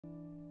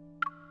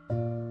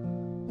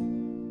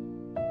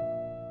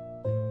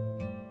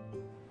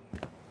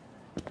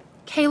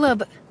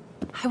Caleb,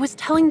 I was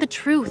telling the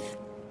truth.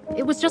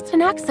 It was just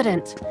an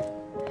accident.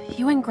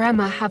 You and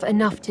Grandma have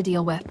enough to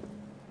deal with.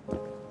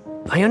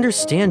 I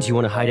understand you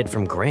want to hide it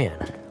from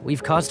Gran.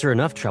 We've caused her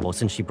enough trouble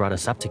since she brought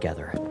us up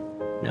together.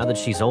 Now that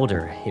she's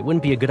older, it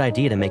wouldn't be a good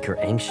idea to make her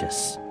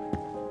anxious.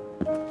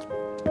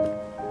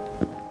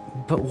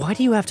 But why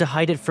do you have to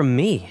hide it from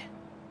me?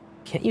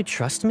 Can't you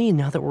trust me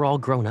now that we're all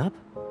grown up?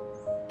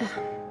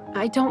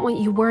 I don't want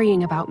you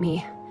worrying about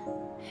me.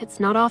 It's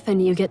not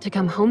often you get to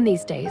come home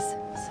these days,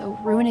 so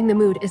ruining the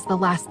mood is the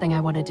last thing I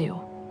want to do.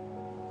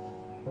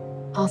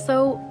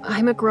 Also,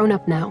 I'm a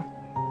grown-up now.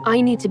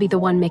 I need to be the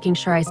one making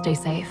sure I stay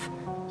safe.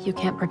 You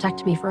can't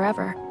protect me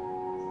forever.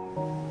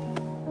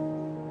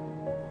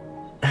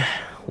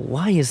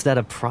 Why is that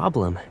a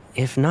problem?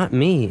 If not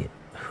me,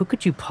 who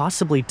could you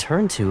possibly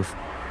turn to if...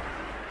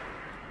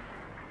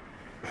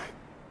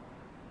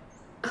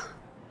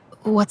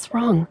 What's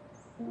wrong?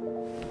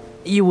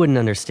 You wouldn't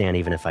understand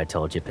even if I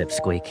told you,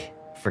 Pipsqueak.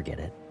 Forget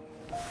it.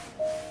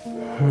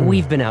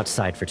 We've been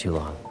outside for too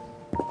long.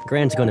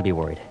 Gran's gonna be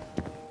worried.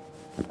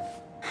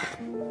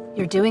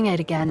 You're doing it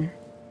again.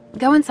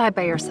 Go inside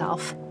by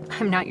yourself.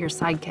 I'm not your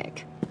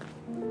sidekick.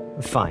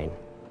 Fine.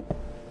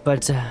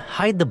 But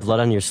hide the blood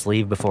on your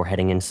sleeve before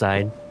heading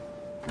inside.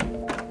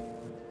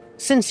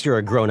 Since you're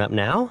a grown-up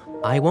now,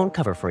 I won't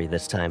cover for you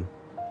this time.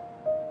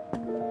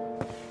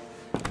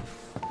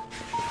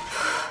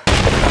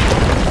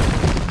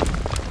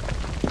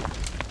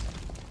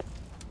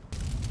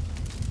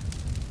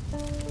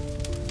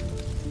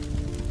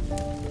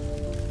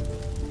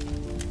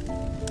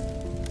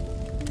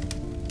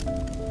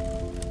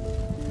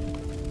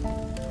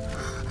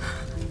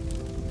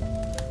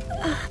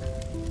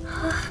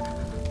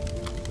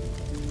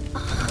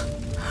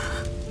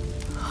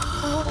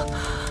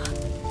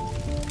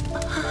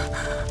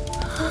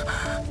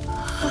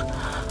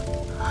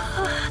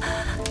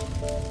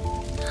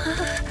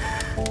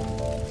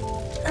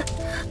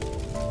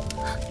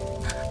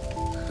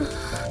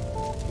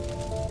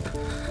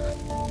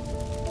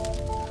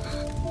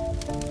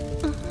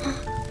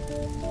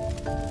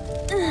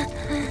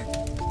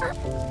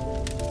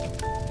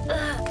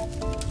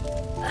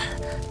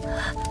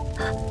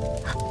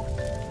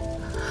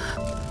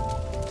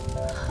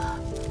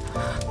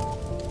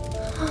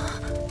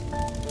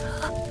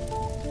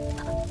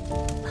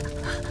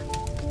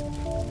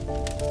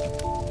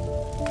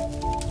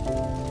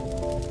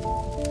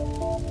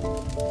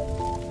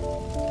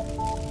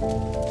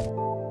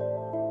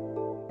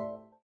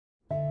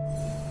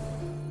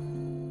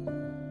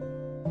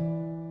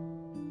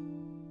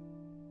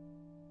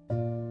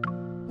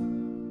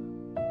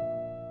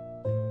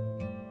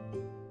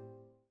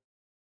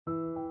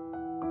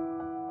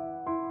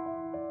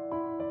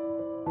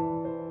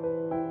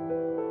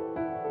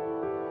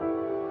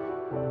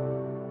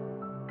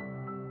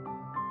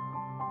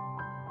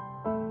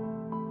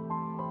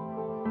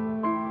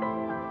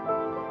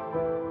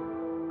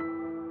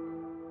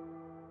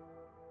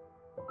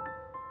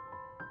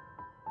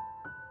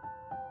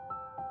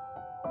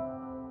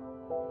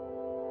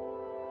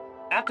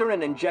 After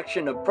an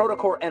injection of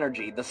protocore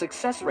energy, the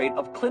success rate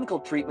of clinical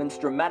treatments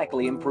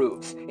dramatically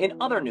improves. In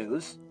other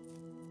news,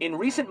 in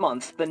recent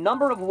months, the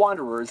number of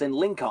wanderers in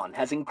Lincoln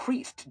has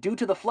increased due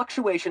to the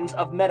fluctuations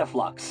of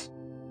metaflux.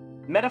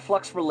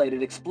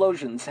 Metaflux-related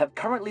explosions have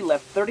currently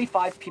left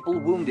 35 people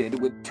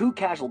wounded with 2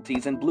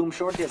 casualties in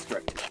Bloomshore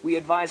District. We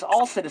advise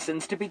all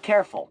citizens to be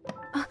careful.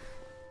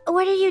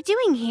 What are you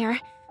doing here?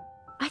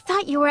 I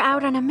thought you were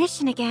out on a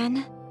mission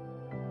again.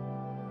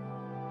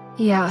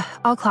 Yeah,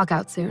 I'll clock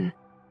out soon.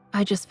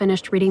 I just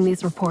finished reading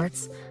these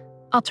reports.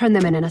 I'll turn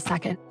them in a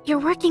second. You're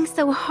working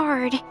so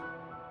hard.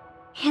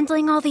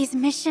 Handling all these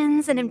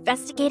missions and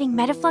investigating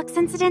metaflux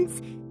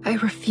incidents? I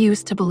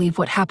refuse to believe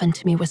what happened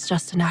to me was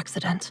just an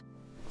accident.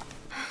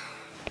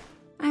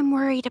 I'm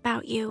worried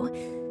about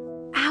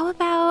you. How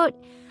about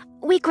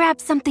we grab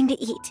something to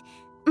eat?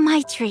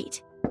 My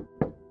treat.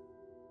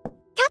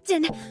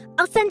 Captain,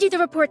 I'll send you the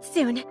report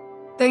soon.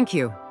 Thank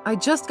you. I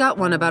just got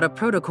one about a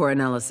protocore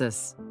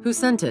analysis. Who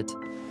sent it?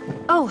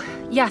 Oh,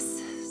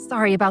 yes.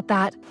 Sorry about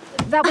that.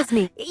 That was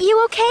me.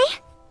 You okay?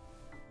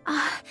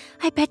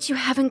 I bet you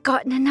haven't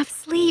gotten enough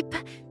sleep.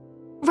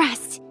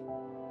 Rest.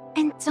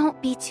 And don't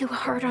be too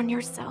hard on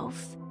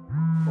yourself.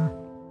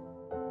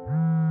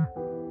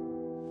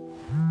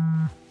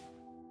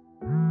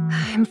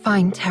 I'm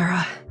fine,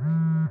 Tara.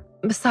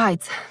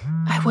 Besides,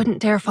 I wouldn't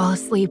dare fall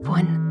asleep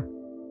when...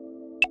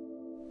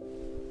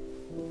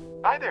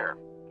 Hi there.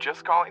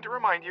 Just calling to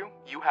remind you,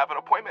 you have an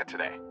appointment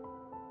today.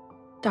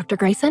 Dr.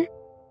 Grayson?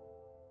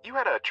 You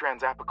had a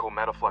transapical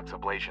metaflux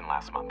ablation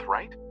last month,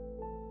 right?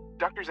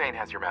 Dr. Zane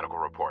has your medical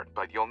report,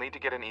 but you'll need to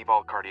get an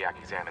eval cardiac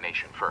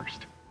examination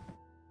first.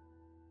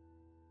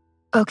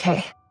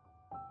 Okay.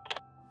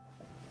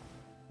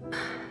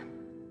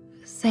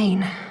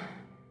 Zane.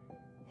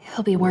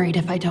 He'll be worried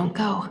if I don't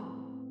go.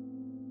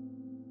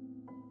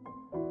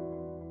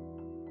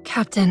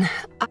 Captain,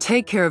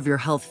 Take care of your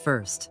health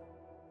first.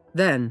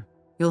 Then,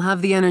 you'll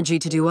have the energy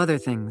to do other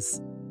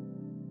things.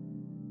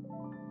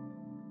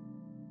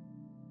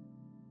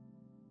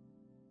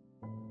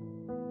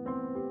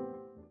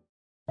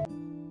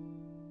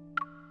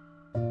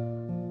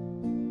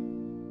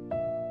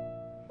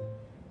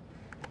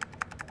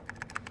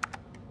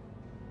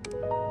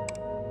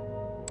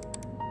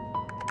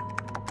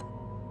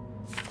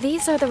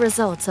 These are the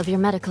results of your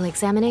medical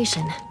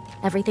examination.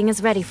 Everything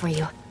is ready for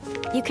you.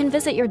 You can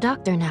visit your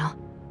doctor now.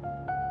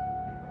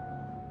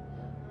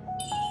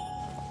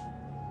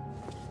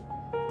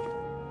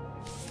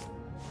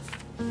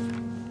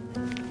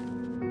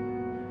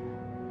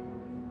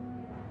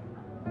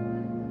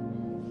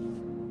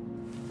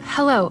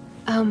 Hello,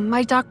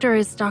 my doctor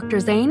is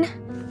Dr. Zane.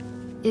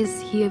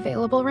 Is he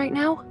available right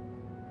now?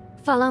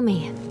 Follow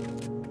me.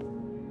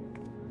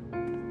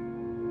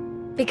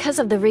 Because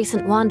of the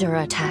recent Wanderer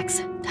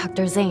attacks,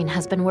 Dr. Zane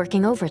has been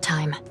working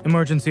overtime.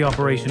 Emergency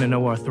operation in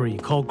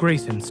OR3. Call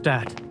Grayson,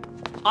 stat.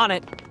 On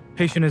it.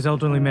 Patient is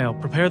elderly male.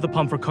 Prepare the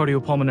pump for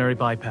cardiopulmonary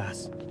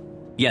bypass.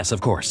 Yes,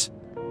 of course.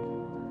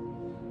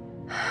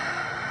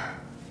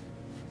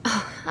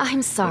 Oh,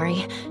 I'm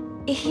sorry.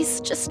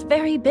 He's just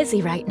very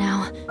busy right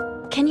now.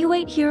 Can you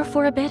wait here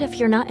for a bit if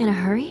you're not in a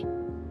hurry?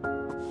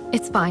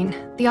 It's fine.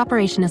 The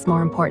operation is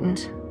more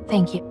important.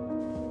 Thank you.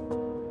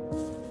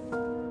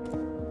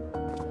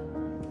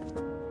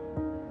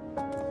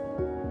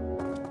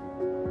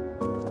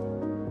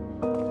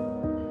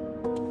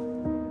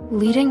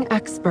 Leading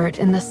expert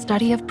in the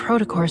study of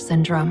protocore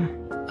syndrome.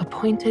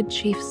 Appointed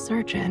chief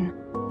surgeon.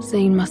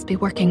 Zane must be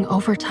working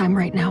overtime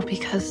right now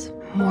because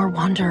more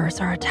Wanderers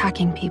are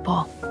attacking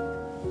people.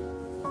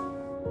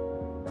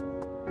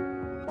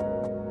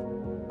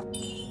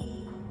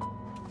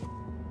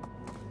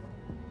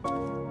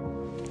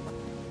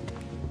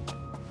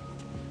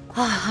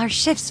 Oh, our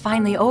shift's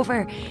finally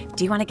over.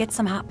 Do you want to get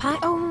some hot pot?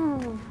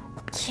 Oh,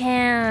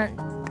 can't.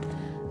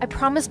 I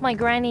promised my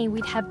granny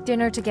we'd have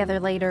dinner together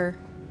later.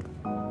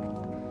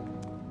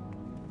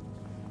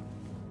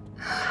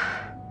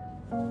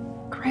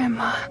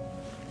 Grandma.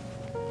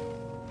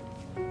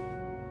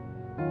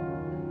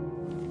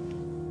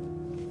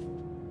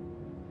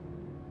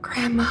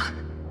 Grandma.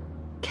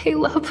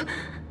 Caleb.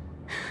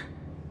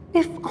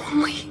 If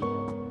only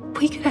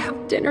we could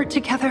have dinner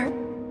together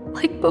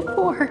like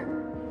before.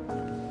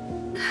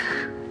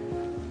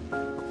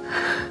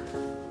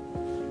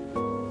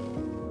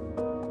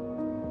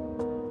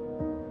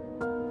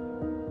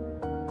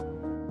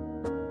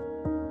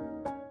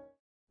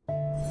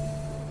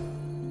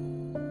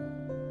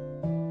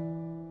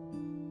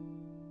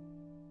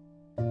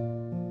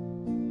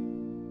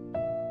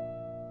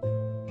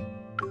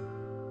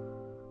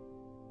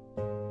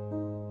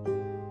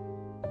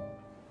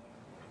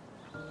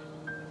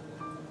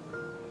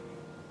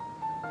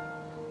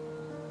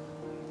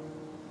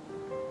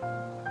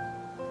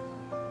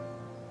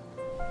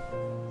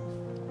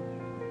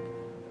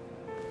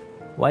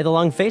 Why the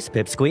long face,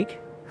 Pipsqueak?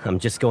 I'm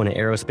just going to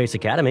Aerospace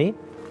Academy.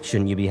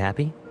 Shouldn't you be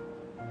happy?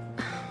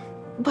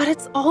 But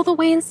it's all the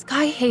way in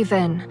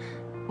Skyhaven.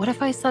 What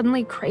if I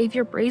suddenly crave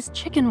your braised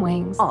chicken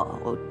wings?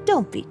 Oh,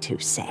 don't be too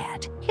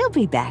sad. He'll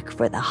be back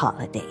for the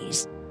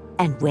holidays.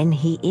 And when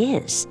he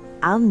is,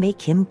 I'll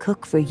make him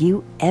cook for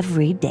you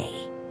every day.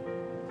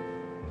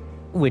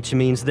 Which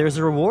means there's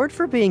a reward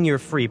for being your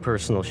free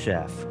personal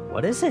chef.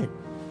 What is it?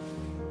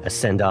 A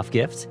send-off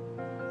gift?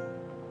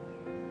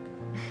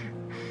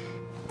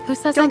 Who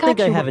says Don't I got think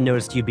you? I haven't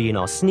noticed you being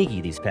all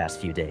sneaky these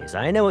past few days.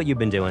 I know what you've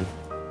been doing.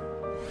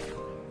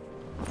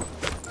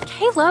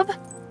 Caleb,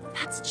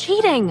 that's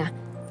cheating.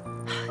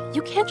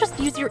 You can't just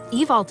use your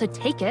eval to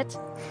take it.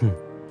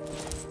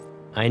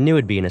 I knew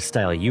it'd be in a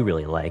style you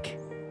really like.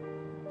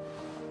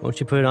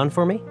 Won't you put it on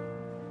for me?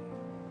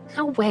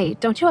 No way,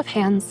 don't you have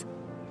hands?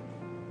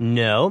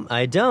 No,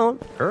 I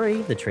don't.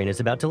 Hurry, the train is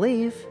about to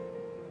leave.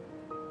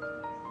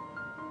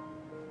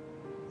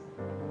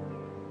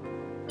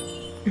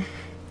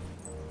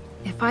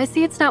 If I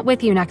see it's not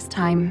with you next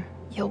time,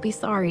 you'll be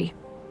sorry.